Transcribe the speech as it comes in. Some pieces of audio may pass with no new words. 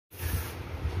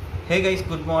Hey guys,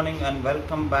 good morning and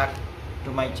welcome back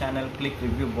to my channel Click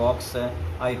Review Box.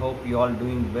 I hope you all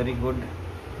doing very good,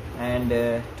 and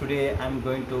today I'm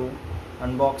going to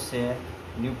unbox a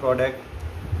new product.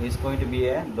 It's going to be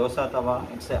a dosa tawa.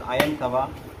 It's a iron tawa.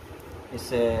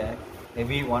 It's a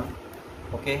heavy one.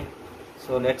 Okay,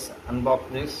 so let's unbox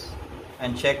this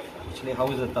and check actually how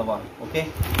is the tawa. Okay,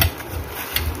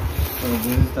 so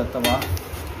this is the tawa.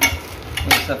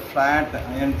 It's a flat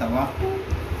iron tawa.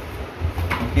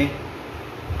 Okay,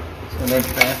 so let's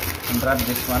unwrap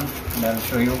this one and I'll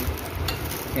show you.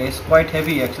 Okay, it's quite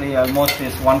heavy actually, almost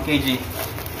is 1 kg.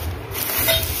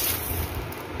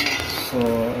 So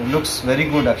it looks very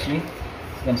good actually.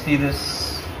 You can see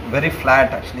this very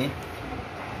flat actually.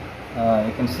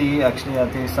 You can see actually I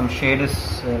think some shade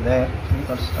is there.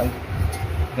 You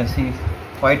can see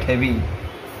quite heavy.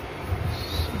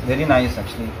 Very nice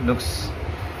actually. It looks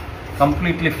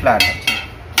completely flat actually.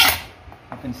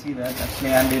 You can see that actually,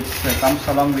 and it comes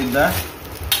along with the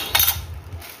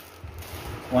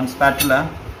one spatula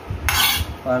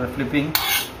for flipping.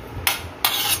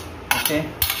 Okay,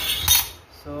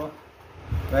 so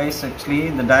guys, actually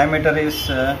the diameter is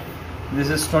this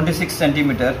is 26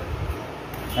 centimeter,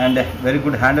 and a very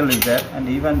good handle is there, and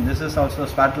even this is also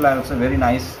spatula also very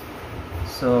nice.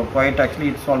 So quite actually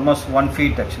it's almost 1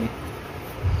 feet actually.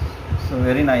 So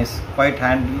very nice, quite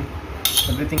handy.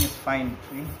 Everything is fine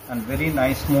actually, and very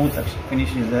nice smooth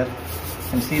finish is there. You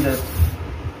can see that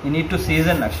you need to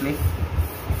season actually,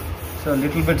 so a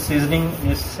little bit seasoning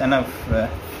is enough.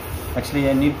 Actually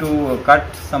I need to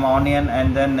cut some onion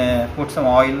and then put some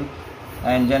oil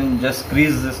and then just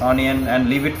grease this onion and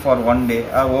leave it for 1 day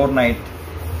or overnight,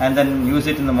 and then use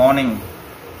it in the morning,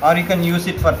 or you can use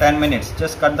it for 10 minutes.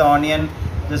 Just cut the onion,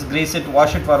 just grease it,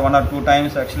 wash it for 1 or 2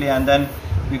 times actually, and then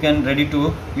you can ready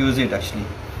to use it actually.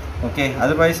 Okay,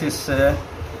 otherwise it's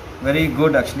very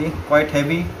good actually, quite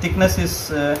heavy. Thickness is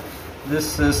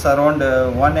this is around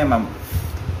 1 mm,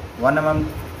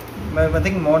 I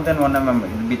think more than 1 mm it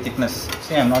will be thickness.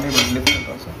 See, I'm not able to lift it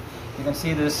also. You can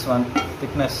see this one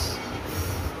thickness,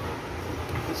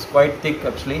 it's quite thick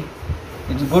actually.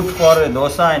 It's good for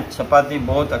dosa and chapati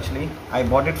both actually. I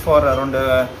bought it for around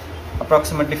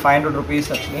approximately 500 rupees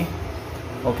actually.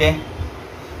 Okay,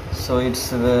 so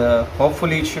it's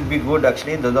hopefully it should be good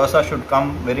actually. The dosa should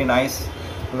come very nice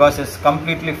because it's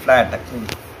completely flat actually.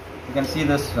 You can see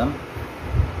this one,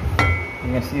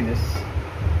 you can see this.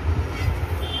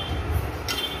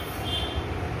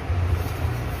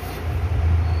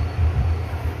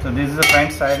 So this is the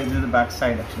front side, this is the back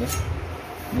side actually.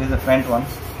 This is the front one.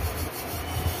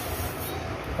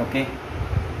 Okay,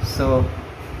 so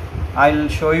I'll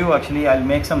show you actually. I'll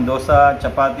make some dosa,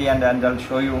 chapati, and I'll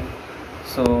show you.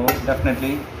 So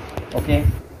definitely, okay.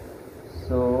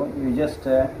 So you just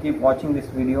keep watching this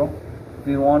video. If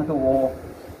you want to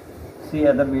see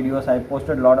other videos, I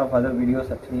posted a lot of other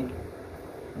videos actually.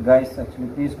 Guys, actually,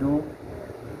 please do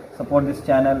support this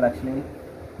channel actually.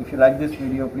 If you like this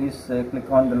video, please click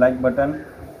on the like button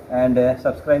and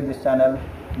subscribe this channel.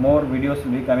 More videos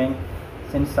will be coming,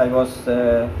 since I was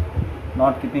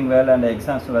not keeping well and the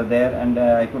exams were there, and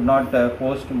I could not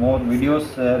post more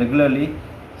videos regularly.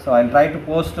 So I'll try to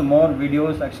post more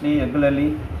videos actually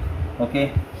regularly.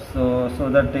 Okay, so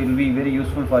that it will be very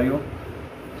useful for you.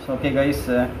 So okay guys,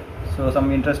 so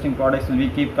some interesting products will be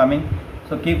keep coming.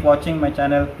 So keep watching my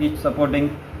channel, keep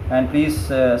supporting, and please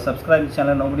subscribe the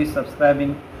channel. Nobody is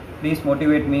subscribing. Please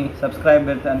motivate me, subscribe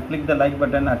it and click the like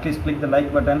button. At least click the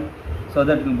like button so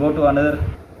that it will go to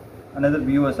another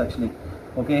viewers actually.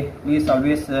 Okay, please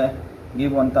always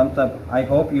give one thumbs up. I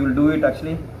hope you will do it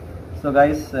actually. So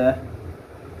guys,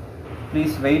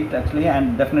 please wait actually,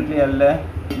 and definitely I'll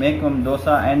make some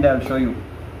dosa and I'll show you.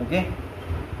 Okay.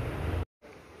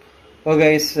 Oh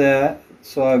guys,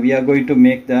 so we are going to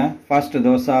make the first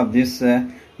dosa of this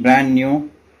brand new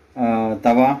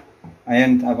tawa,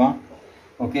 iron tawa.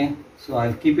 Okay, so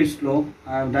I'll keep it slow.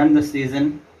 I've done the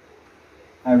seasoning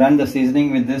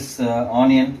with this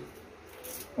onion.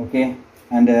 Okay,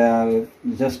 and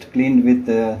just cleaned with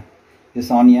this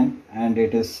onion, and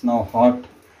it is now hot.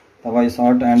 Tawa is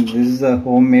hot, and this is a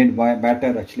homemade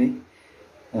batter actually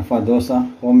for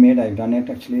dosa. Homemade, I've done it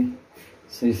actually.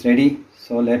 So it's ready.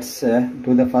 So let's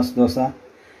do the first dosa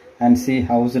and see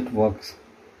how it works.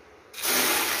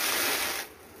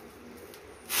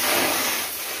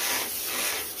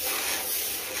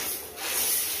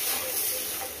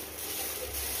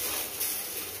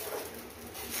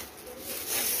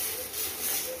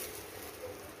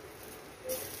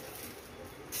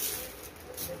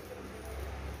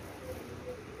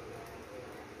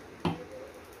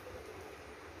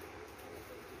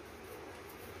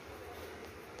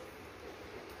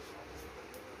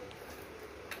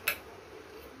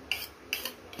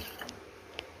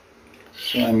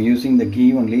 So I am using the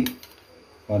ghee only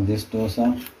for this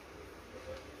dosa.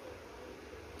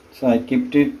 So I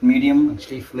kept it medium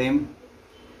actually flame.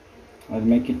 I'll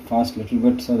make it fast little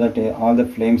bit so that all the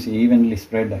flames evenly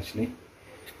spread actually.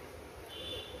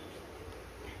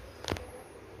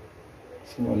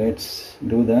 So let's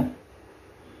do the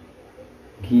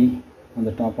ghee on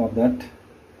the top of that,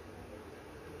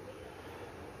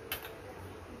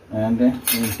 and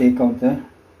we will take out the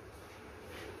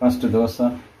first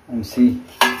dosa and see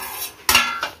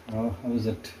how is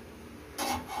it.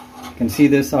 You can see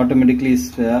this automatically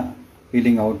is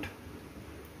peeling out.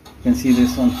 You can see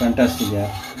this one, fantastic.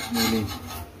 Yeah, really.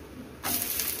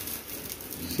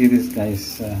 See this,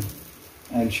 guys.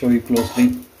 I'll show you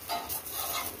closely.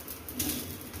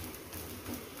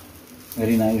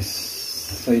 Very nice.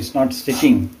 So it's not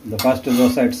sticking. The first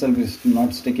dosa itself is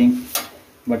not sticking,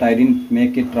 but I didn't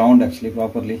make it round actually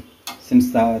properly,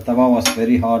 since the tawa was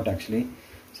very hot actually.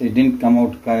 So it didn't come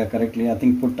out correctly. I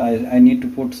think I need to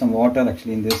put some water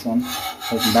actually in this one.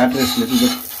 So the batter is a little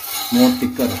bit more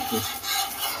thicker actually.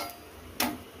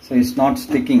 So it's not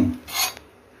sticking.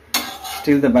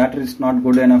 Still the batter is not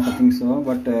good enough, I think so.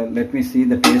 But let me see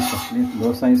the taste actually.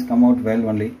 Dosa is come out well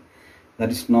only. That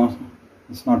is not.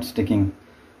 It's not sticking.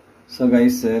 So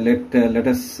guys, let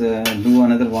us do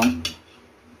another one.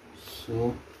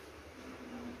 So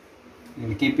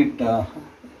we'll keep it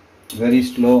very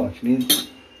slow actually,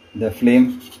 the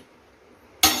flame,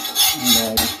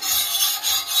 and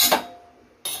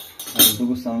I'll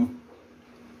do some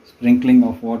sprinkling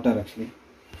of water actually.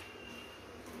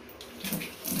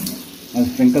 I'll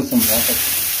sprinkle some water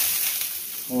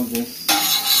over this.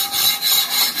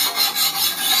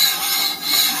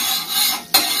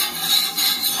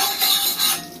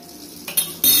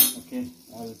 Okay,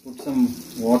 I'll put some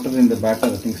water in the batter,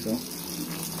 I think so.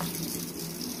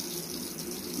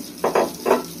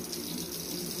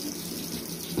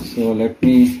 So let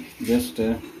me just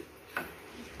do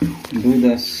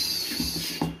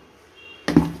this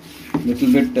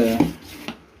little bit.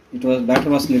 Batter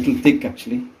was little thick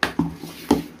actually.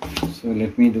 So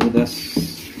let me do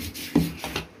this.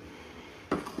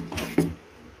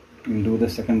 We'll do the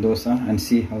second dosa and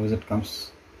see how it comes.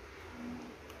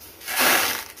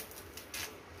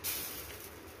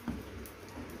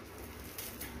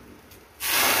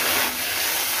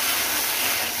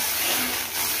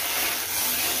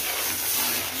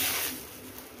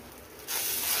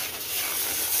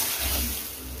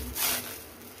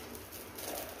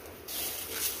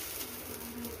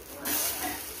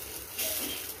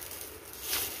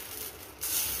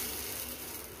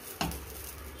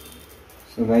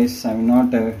 So guys, I'm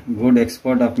not a good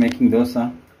expert of making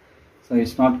dosa, so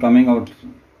it's not coming out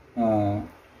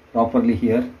properly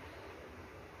here,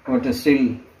 but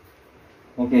still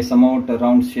okay, somehow the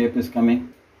round shape is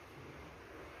coming.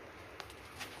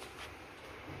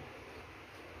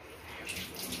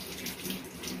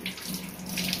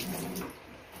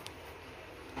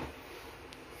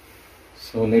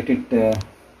 So let it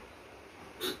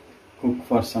cook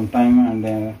for some time,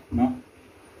 and now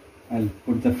I'll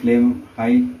put the flame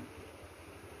high,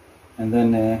 and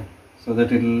then so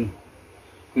that it will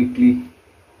quickly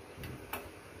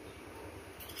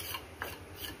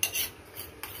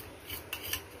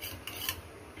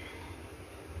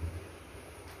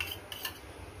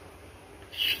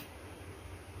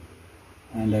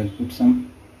and I'll put some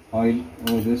oil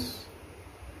over this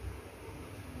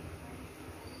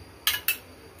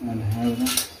and have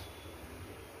this.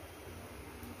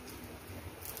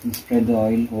 And spread the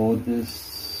oil over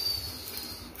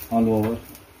this all over,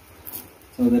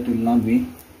 so that it will not be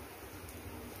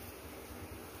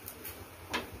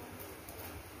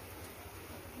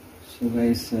so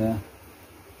guys, so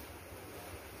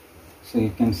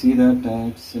you can see that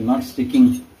it's not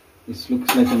sticking. This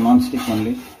looks like a non-stick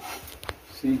only.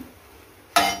 See,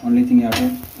 only thing you have to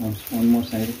one more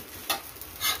side,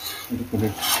 how to put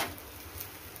it.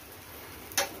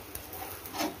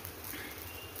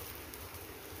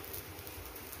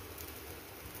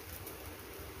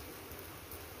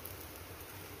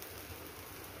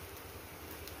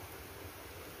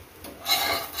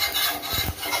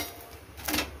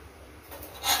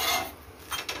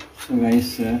 So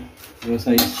guys,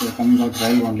 dosa is coming out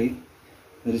well only.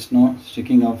 There is no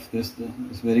sticking of this.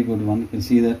 It's very good one. You can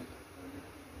see that.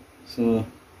 So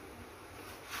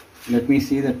let me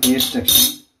see the taste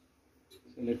actually.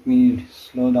 So let me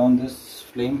slow down this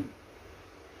flame.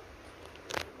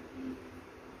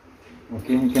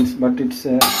 Okay, you can, but it's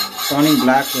turning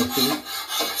black actually.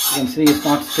 You can see it's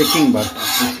not sticking, but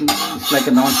it's like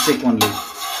a non-stick only.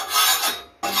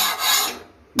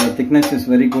 The thickness is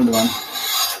very good one.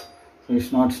 So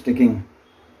it's not sticking.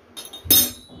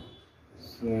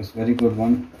 So it's very good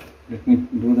one. Let me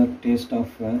do the taste of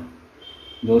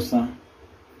dosa.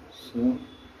 So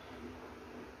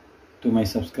to my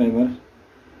subscriber,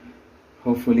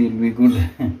 hopefully it will be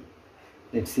good.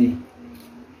 Let's see.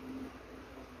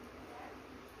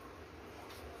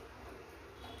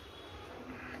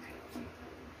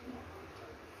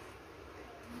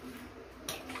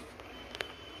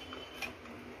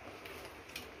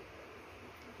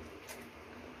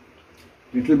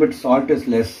 Little bit salt is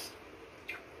less,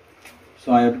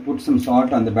 so I have to put some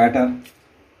salt on the batter.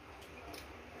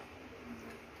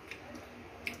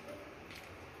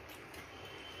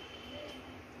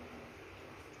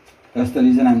 That's the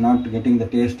reason I'm not getting the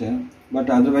taste, but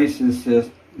otherwise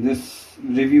this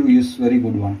review is very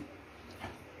good one.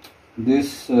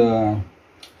 This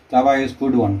tawa is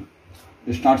good one.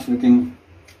 It's not sticking.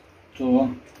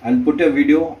 So I'll put a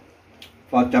video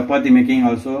for chapati making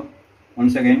also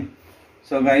once again.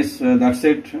 So guys, that's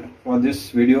it for this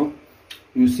video.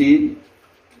 You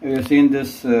have seen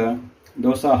this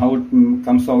dosa, how it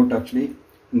comes out actually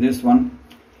in this one.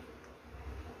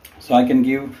 So I can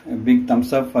give a big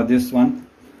thumbs up for this one.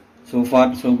 So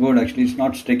far so good actually. It's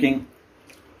not sticking.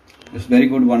 It's very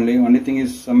good only. Only thing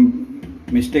is some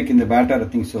mistake in the batter, I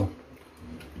think so.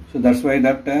 So that's why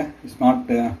that is not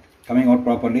coming out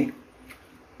properly.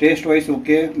 Taste wise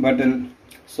okay, but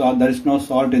so there is no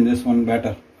salt in this one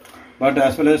batter. But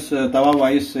as well as tawa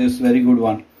wise is very good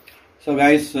one. So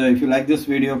guys, if you like this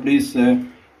video, please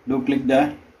do click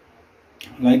the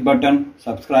like button,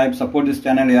 subscribe, support this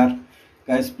channel here.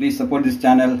 Guys, please support this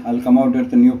channel. I'll come out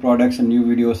with the new products and new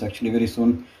videos actually very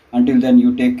soon. Until then,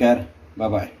 you take care. Bye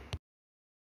bye.